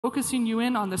focusing you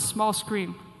in on this small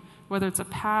screen, whether it's a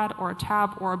pad or a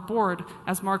tab or a board,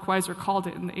 as Mark Weiser called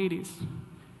it in the 80s.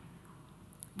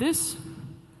 This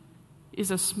is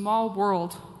a small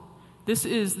world. This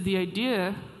is the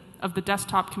idea of the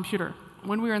desktop computer.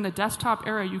 When we were in the desktop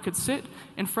era, you could sit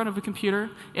in front of a computer.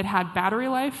 It had battery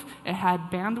life, it had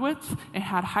bandwidth, it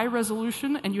had high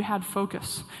resolution, and you had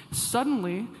focus.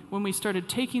 Suddenly, when we started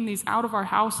taking these out of our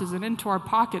houses and into our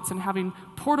pockets and having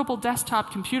portable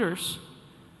desktop computers,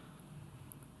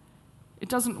 it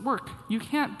doesn't work. You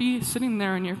can't be sitting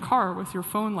there in your car with your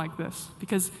phone like this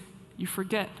because you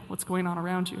forget what's going on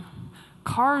around you.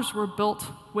 Cars were built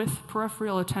with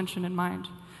peripheral attention in mind.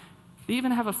 They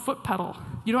even have a foot pedal.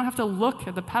 You don't have to look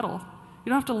at the pedal. You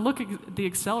don't have to look at the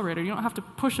accelerator. You don't have to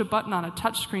push a button on a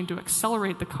touchscreen to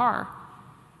accelerate the car.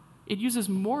 It uses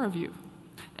more of you.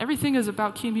 Everything is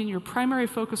about keeping your primary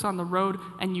focus on the road,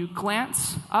 and you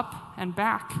glance up and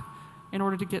back in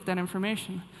order to get that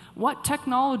information. What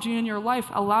technology in your life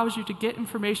allows you to get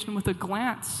information with a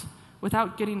glance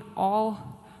without getting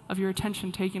all of your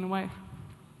attention taken away?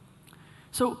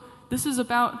 So this is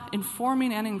about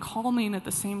informing and calming at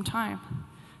the same time.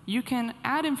 You can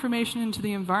add information into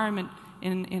the environment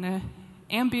in an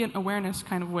ambient awareness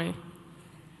kind of way.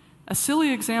 A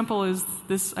silly example is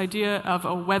this idea of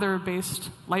a weather-based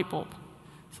light bulb.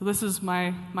 So this is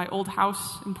my old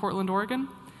house in Portland, Oregon,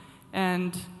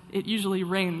 and it usually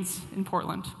rains in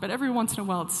Portland, but every once in a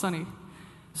while it's sunny.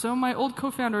 So my old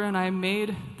co-founder and I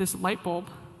made this light bulb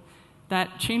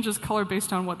that changes color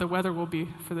based on what the weather will be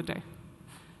for the day.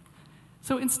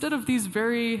 So instead of these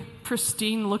very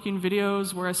pristine-looking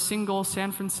videos where a single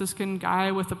San Franciscan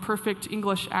guy with a perfect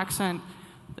English accent,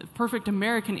 the perfect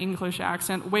American English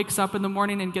accent, wakes up in the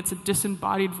morning and gets a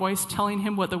disembodied voice telling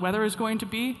him what the weather is going to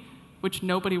be, which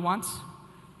nobody wants,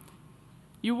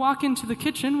 you walk into the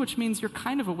kitchen, which means you're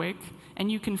kind of awake,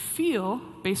 and you can feel,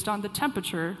 based on the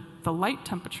temperature, the light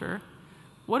temperature,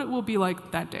 what it will be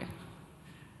like that day.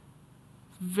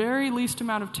 Very least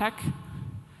amount of tech,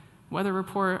 weather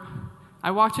report.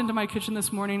 I walked into my kitchen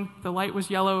this morning, the light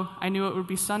was yellow, I knew it would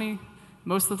be sunny.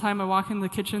 Most of the time I walk into the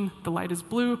kitchen, the light is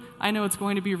blue, I know it's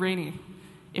going to be rainy.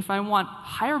 If I want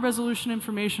higher resolution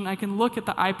information, I can look at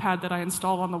the iPad that I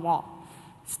installed on the wall.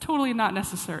 It's totally not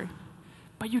necessary.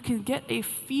 But you can get a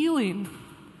feeling,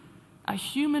 a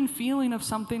human feeling of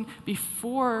something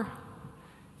before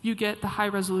you get the high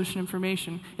resolution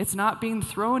information. It's not being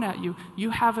thrown at you.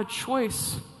 You have a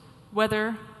choice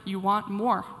whether you want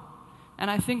more.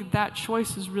 And I think that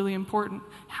choice is really important.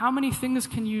 How many things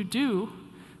can you do?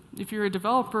 If you're a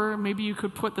developer, maybe you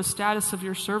could put the status of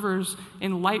your servers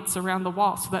in lights around the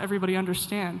wall so that everybody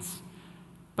understands.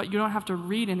 But you don't have to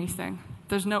read anything.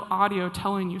 There's no audio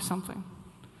telling you something.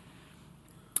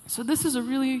 So this is a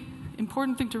really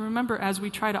important thing to remember as we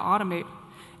try to automate.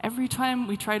 Every time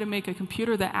we try to make a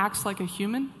computer that acts like a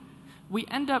human, we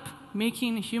end up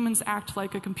making humans act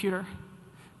like a computer.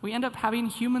 We end up having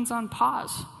humans on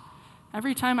pause.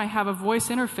 Every time I have a voice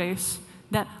interface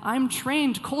that I'm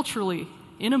trained culturally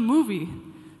in a movie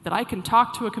that I can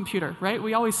talk to a computer, right?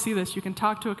 We always see this. You can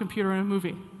talk to a computer in a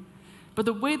movie. But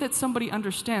the way that somebody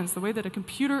understands, the way that a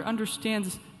computer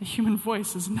understands a human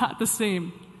voice is not the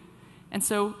same. And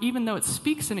so even though it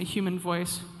speaks in a human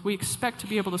voice, we expect to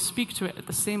be able to speak to it at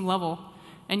the same level.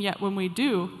 And yet when we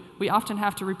do, we often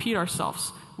have to repeat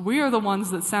ourselves. We are the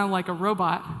ones that sound like a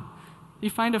robot. You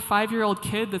find a 5-year-old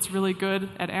kid that's really good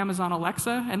at Amazon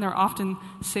Alexa, and they're often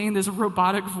saying this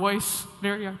robotic voice,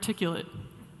 very articulate.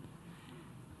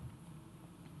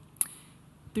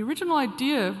 The original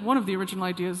idea, one of the original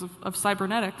ideas of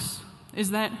cybernetics,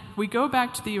 is that we go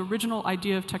back to the original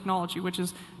idea of technology, which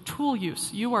is tool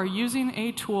use. You are using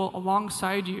a tool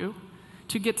alongside you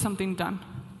to get something done,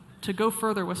 to go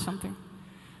further with something.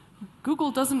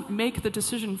 Google doesn't make the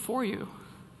decision for you.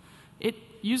 It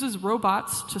uses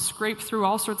robots to scrape through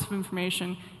all sorts of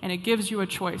information, and it gives you a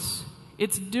choice.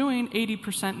 It's doing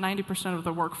 80%, 90% of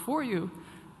the work for you,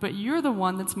 but you're the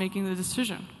one that's making the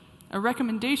decision. A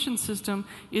recommendation system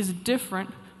is different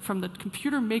from the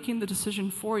computer making the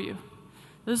decision for you.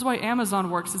 This is why Amazon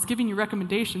works. It's giving you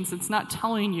recommendations. It's not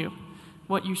telling you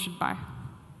what you should buy.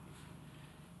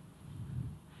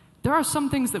 There are some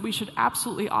things that we should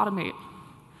absolutely automate.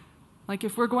 Like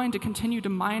if we're going to continue to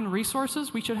mine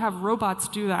resources, we should have robots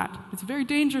do that. It's very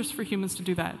dangerous for humans to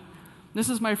do that. This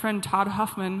is my friend Todd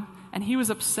Huffman, and he was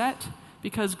upset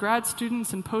because grad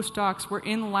students and postdocs were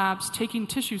in labs taking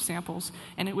tissue samples,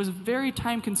 and it was very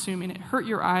time-consuming. It hurt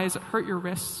your eyes, it hurt your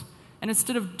wrists. And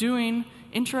instead of doing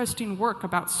interesting work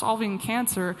about solving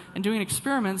cancer and doing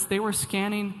experiments, they were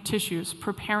scanning tissues,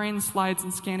 preparing slides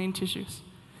and scanning tissues.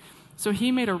 So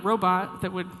he made a robot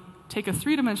that would take a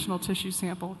three-dimensional tissue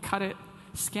sample, cut it,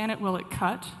 scan it while it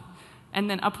cut, and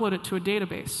then upload it to a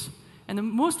database. And the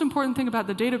most important thing about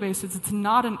the database is it's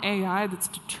not an AI that's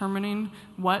determining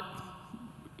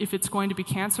if it's going to be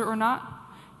cancer or not.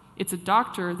 It's a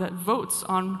doctor that votes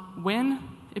on when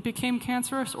it became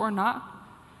cancerous or not,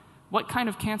 what kind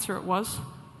of cancer it was,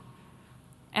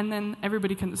 and then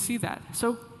everybody can see that.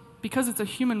 So because it's a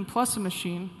human plus a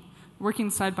machine working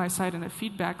side by side in a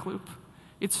feedback loop,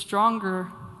 it's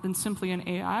stronger than simply an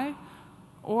AI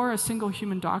or a single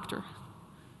human doctor.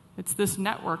 It's this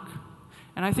network.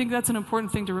 And I think that's an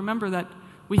important thing to remember, that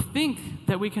we think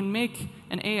that we can make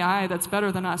an AI that's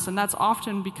better than us, and that's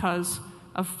often because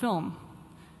of film.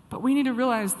 But we need to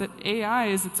realize that AI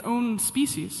is its own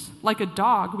species. Like a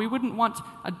dog, we wouldn't want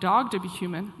a dog to be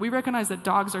human. We recognize that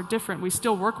dogs are different. We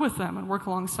still work with them and work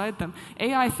alongside them.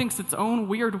 AI thinks its own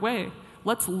weird way.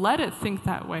 Let's let it think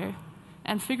that way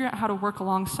and figure out how to work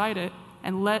alongside it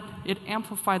and let it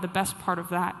amplify the best part of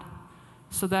that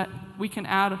so that we can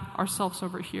add ourselves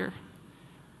over here.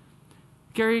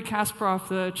 Garry Kasparov,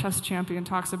 the chess champion,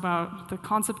 talks about the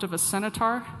concept of a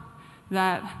centaur,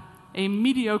 that a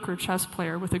mediocre chess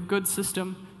player with a good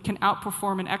system can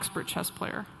outperform an expert chess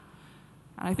player.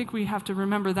 And I think we have to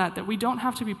remember that we don't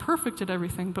have to be perfect at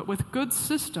everything, but with good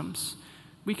systems,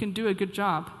 we can do a good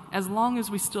job, as long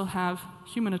as we still have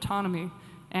human autonomy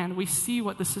and we see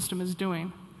what the system is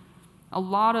doing. A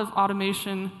lot of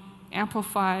automation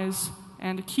amplifies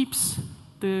and keeps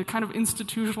the kind of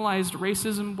institutionalized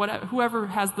racism, whoever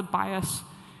has the bias,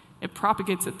 it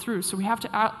propagates it through. So we have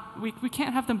to we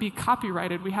can't have them be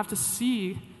copyrighted. We have to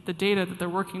see the data that they're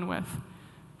working with.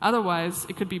 Otherwise,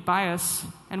 it could be bias,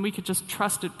 and we could just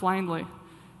trust it blindly.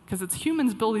 Because it's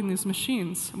humans building these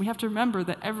machines. And we have to remember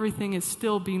that everything is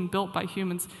still being built by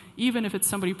humans, even if it's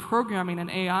somebody programming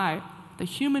an AI. The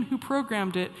human who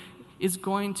programmed it is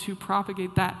going to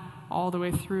propagate that all the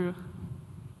way through.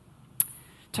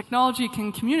 Technology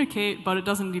can communicate, but it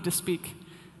doesn't need to speak.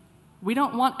 We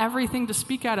don't want everything to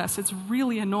speak at us. It's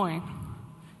really annoying.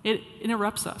 It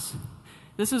interrupts us.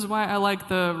 This is why I like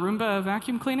the Roomba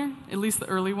vacuum cleaner, at least the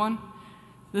early one.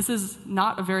 This is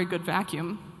not a very good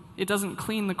vacuum. It doesn't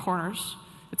clean the corners.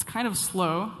 It's kind of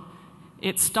slow.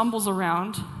 It stumbles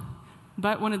around.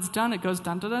 But when it's done, it goes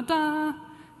dun-da-da-da.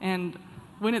 And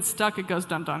when it's stuck, it goes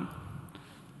dun-dun.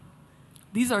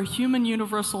 These are human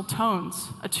universal tones.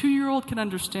 A 2-year-old can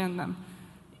understand them.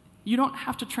 You don't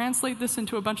have to translate this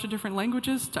into a bunch of different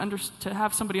languages to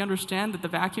have somebody understand that the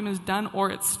vacuum is done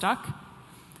or it's stuck.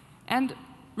 And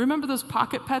remember those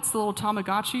pocket pets, the little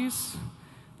Tamagotchis?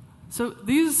 So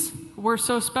these were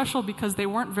so special because they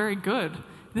weren't very good.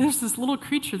 There's this little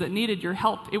creature that needed your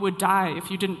help. It would die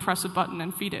if you didn't press a button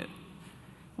and feed it.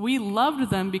 We loved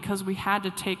them because we had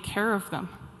to take care of them.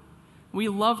 We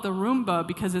love the Roomba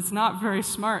because it's not very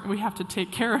smart. We have to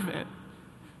take care of it.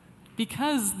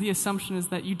 Because the assumption is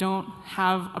that you don't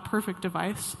have a perfect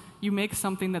device, you make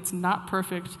something that's not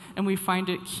perfect, and we find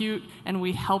it cute, and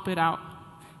we help it out.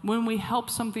 When we help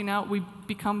something out, we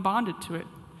become bonded to it.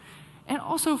 And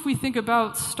also, if we think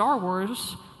about Star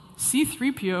Wars,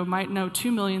 C-3PO might know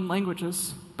 2 million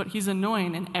languages, but he's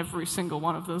annoying in every single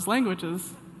one of those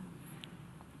languages.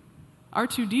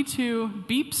 R2-D2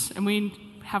 beeps, and we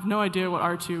have no idea what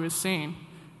R2 is saying,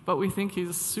 but we think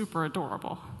he's super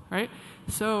adorable, right?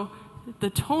 So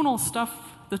the tonal stuff,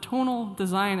 the tonal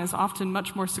design is often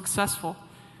much more successful,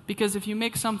 because if you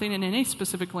make something in any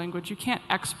specific language, you can't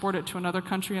export it to another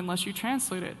country unless you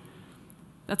translate it.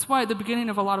 That's why at the beginning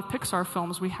of a lot of Pixar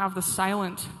films, we have the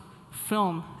silent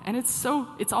film, and it's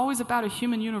always about a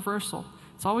human universal.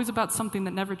 It's always about something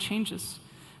that never changes.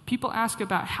 People ask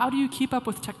about, how do you keep up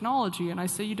with technology? And I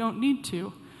say, you don't need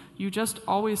to. You just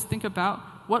always think about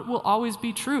what will always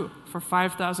be true for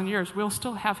 5,000 years. We'll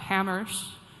still have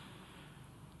hammers.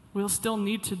 We'll still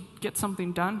need to get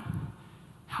something done.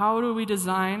 How do we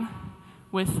design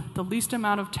with the least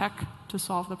amount of tech to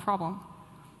solve the problem?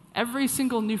 Every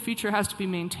single new feature has to be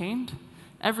maintained.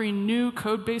 Every new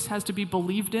code base has to be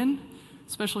believed in,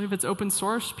 especially if it's open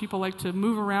source. People like to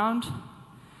move around.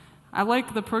 I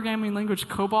like the programming language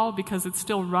COBOL because it's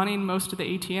still running most of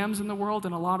the ATMs in the world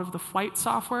and a lot of the flight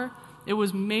software. It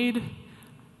was made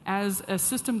as a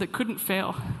system that couldn't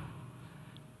fail.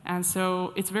 And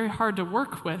so it's very hard to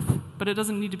work with, but it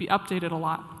doesn't need to be updated a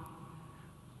lot.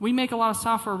 We make a lot of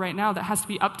software right now that has to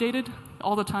be updated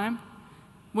all the time.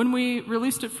 When we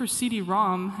released it for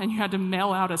CD-ROM, and you had to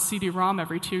mail out a CD-ROM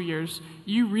every 2 years,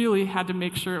 you really had to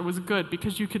make sure it was good,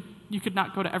 because you could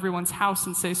not go to everyone's house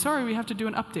and say, sorry, we have to do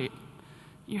an update.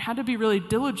 You had to be really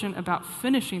diligent about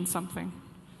finishing something.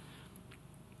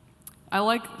 I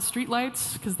like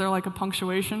streetlights because they're like a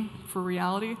punctuation for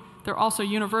reality. they're also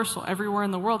universal. Everywhere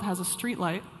in the world has a street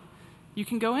light. You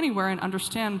can go anywhere and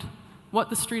understand what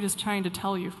the street is trying to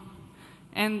tell you.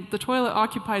 And the toilet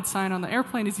occupied sign on the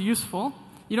airplane is useful.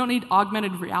 You don't need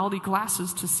augmented reality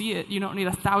glasses to see it. You don't need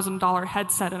a $1,000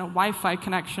 headset and a Wi-Fi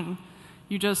connection.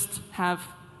 You just have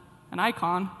an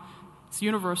icon. It's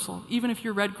universal, even if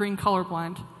you're red-green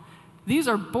colorblind. These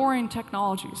are boring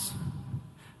technologies,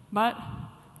 but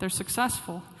they're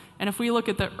successful. And if we look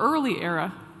at the early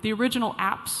era, the original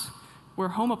apps were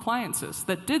home appliances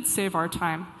that did save our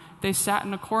time. They sat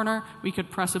in a corner, we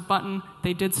could press a button,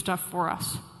 they did stuff for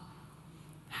us.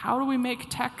 How do we make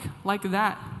tech like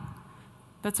that?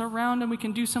 That's around and we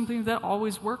can do something that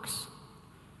always works?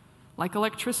 Like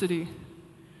electricity.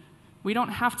 We don't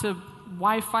have to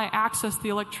Wi-Fi access the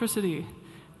electricity.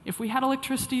 If we had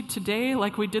electricity today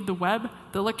like we did the web,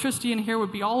 the electricity in here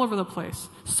would be all over the place.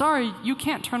 Sorry, you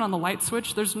can't turn on the light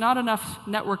switch. There's not enough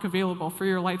network available for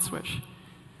your light switch.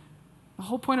 The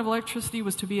whole point of electricity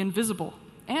was to be invisible.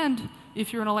 And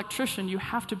if you're an electrician, you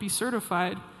have to be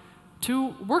certified to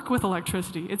work with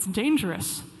electricity. It's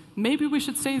dangerous. Maybe we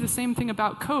should say the same thing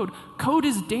about code. Code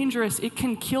is dangerous. It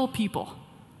can kill people.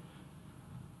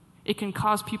 It can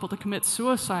cause people to commit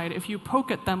suicide if you poke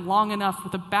at them long enough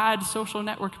with a bad social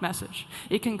network message.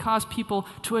 It can cause people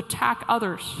to attack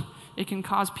others. It can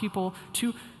cause people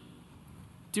to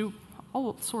do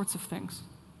all sorts of things.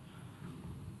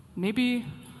 Maybe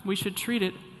we should treat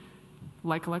it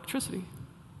like electricity.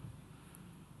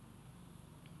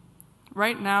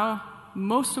 Right now,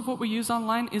 most of what we use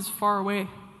online is far away.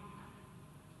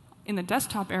 In the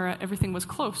desktop era, everything was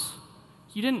close.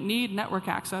 You didn't need network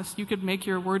access. You could make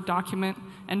your Word document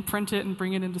and print it and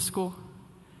bring it into school.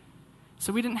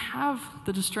 So we didn't have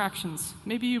the distractions.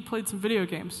 Maybe you played some video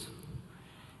games.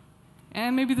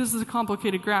 And maybe this is a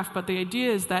complicated graph, but the idea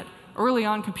is that early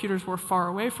on computers were far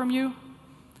away from you.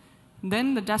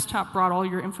 Then the desktop brought all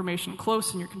your information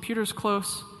close and your computer's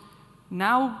close.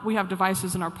 Now we have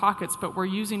devices in our pockets, but we're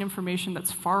using information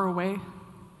that's far away.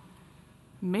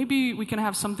 Maybe we can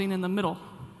have something in the middle.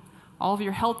 All of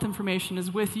your health information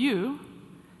is with you,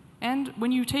 and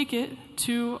when you take it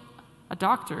to a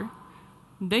doctor,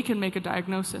 they can make a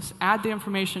diagnosis, add the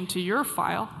information to your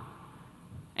file,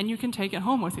 and you can take it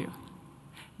home with you.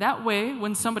 That way,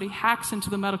 when somebody hacks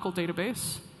into the medical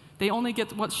database, they only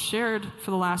get what's shared for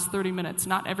the last 30 minutes,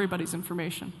 not everybody's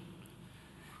information.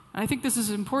 And I think this is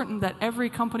important, that every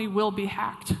company will be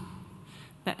hacked,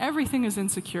 that everything is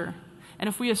insecure. And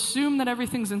if we assume that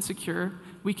everything's insecure,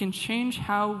 we can change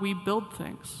how we build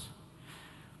things.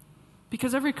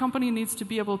 Because every company needs to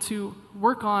be able to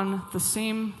work on the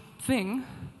same thing,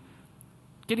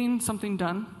 getting something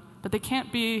done, but they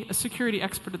can't be a security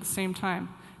expert at the same time.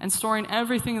 And storing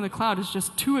everything in the cloud is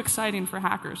just too exciting for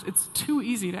hackers. It's too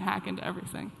easy to hack into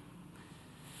everything.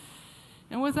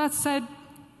 And with that said,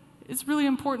 it's really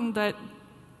important that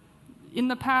in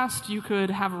the past you could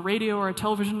have a radio or a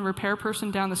television repair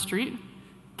person down the street.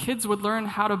 Kids would learn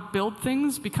how to build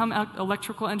things, become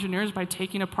electrical engineers by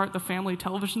taking apart the family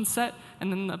television set,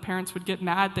 and then the parents would get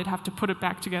mad. They'd have to put it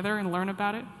back together and learn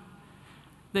about it.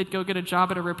 They'd go get a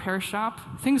job at a repair shop.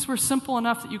 Things were simple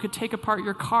enough that you could take apart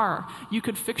your car. You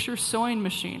could fix your sewing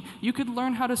machine. You could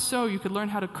learn how to sew. You could learn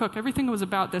how to cook. Everything was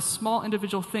about this small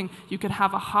individual thing. You could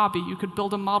have a hobby. You could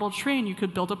build a model train. You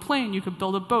could build a plane. You could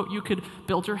build a boat. You could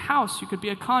build your house. You could be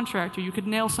a contractor. You could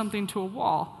nail something to a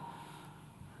wall.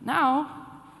 Now,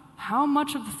 how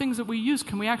much of the things that we use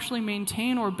can we actually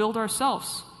maintain or build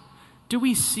ourselves? Do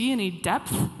we see any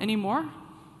depth anymore?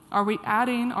 Are we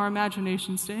adding our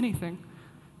imaginations to anything?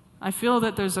 I feel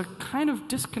that there's a kind of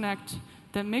disconnect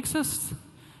that makes us,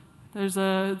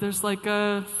 there's like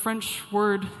a French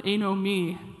word,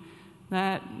 anomie,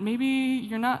 that maybe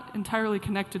you're not entirely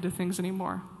connected to things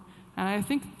anymore. And I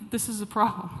think this is a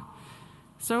problem.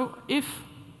 So if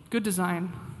good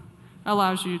design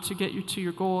allows you to get you to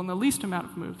your goal in the least amount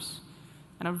of moves,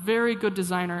 and a very good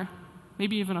designer,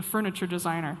 maybe even a furniture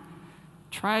designer,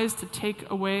 tries to take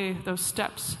away those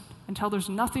steps until there's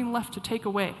nothing left to take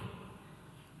away,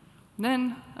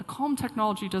 then a calm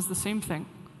technology does the same thing,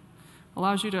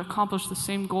 allows you to accomplish the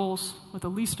same goals with the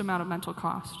least amount of mental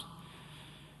cost.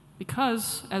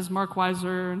 Because, as Mark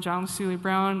Weiser and John Seeley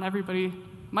Brown and everybody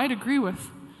might agree with,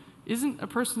 isn't a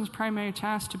person's primary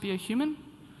task to be a human?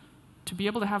 To be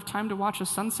able to have time to watch a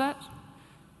sunset?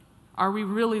 Are we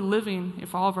really living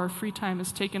if all of our free time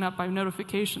is taken up by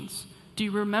notifications? Do you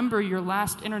remember your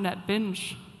last internet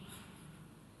binge?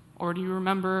 Or do you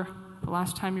remember the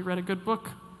last time you read a good book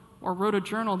or wrote a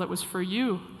journal that was for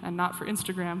you and not for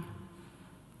Instagram?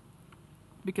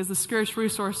 Because the scarce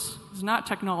resource is not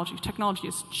technology. Technology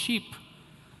is cheap.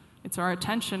 It's our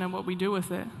attention and what we do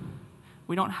with it.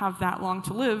 we don't have that long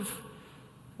to live.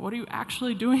 What are you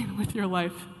actually doing with your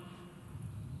life?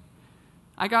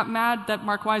 I got mad that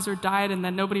Mark Weiser died and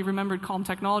that nobody remembered Calm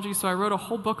Technology, so I wrote a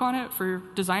whole book on it for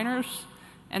designers.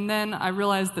 And then I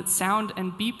realized that sound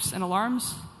and beeps and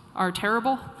alarms are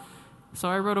terrible, so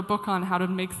I wrote a book on how to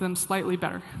make them slightly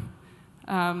better.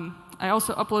 I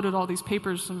also uploaded all these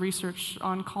papers and research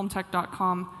on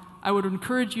calmtech.com. I would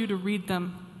encourage you to read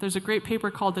them. There's a great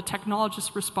paper called The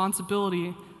Technologist's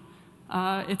Responsibility.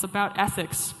 It's about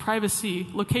ethics, privacy,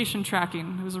 location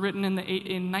tracking. It was written in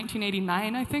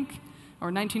 1989, I think,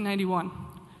 or 1991.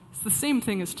 It's the same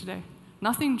thing as today.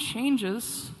 Nothing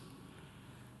changes.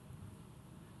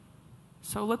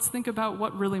 So let's think about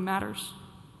what really matters.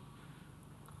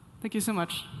 Thank you so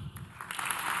much.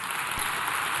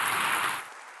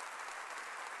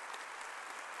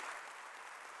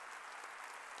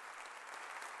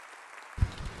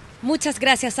 Muchas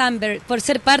gracias, Amber, por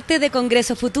ser parte de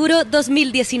Congreso Futuro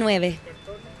 2019.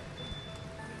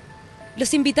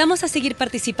 Los invitamos a seguir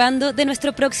participando de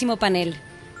nuestro próximo panel,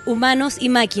 Humanos y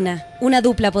Máquina, una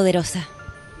dupla poderosa.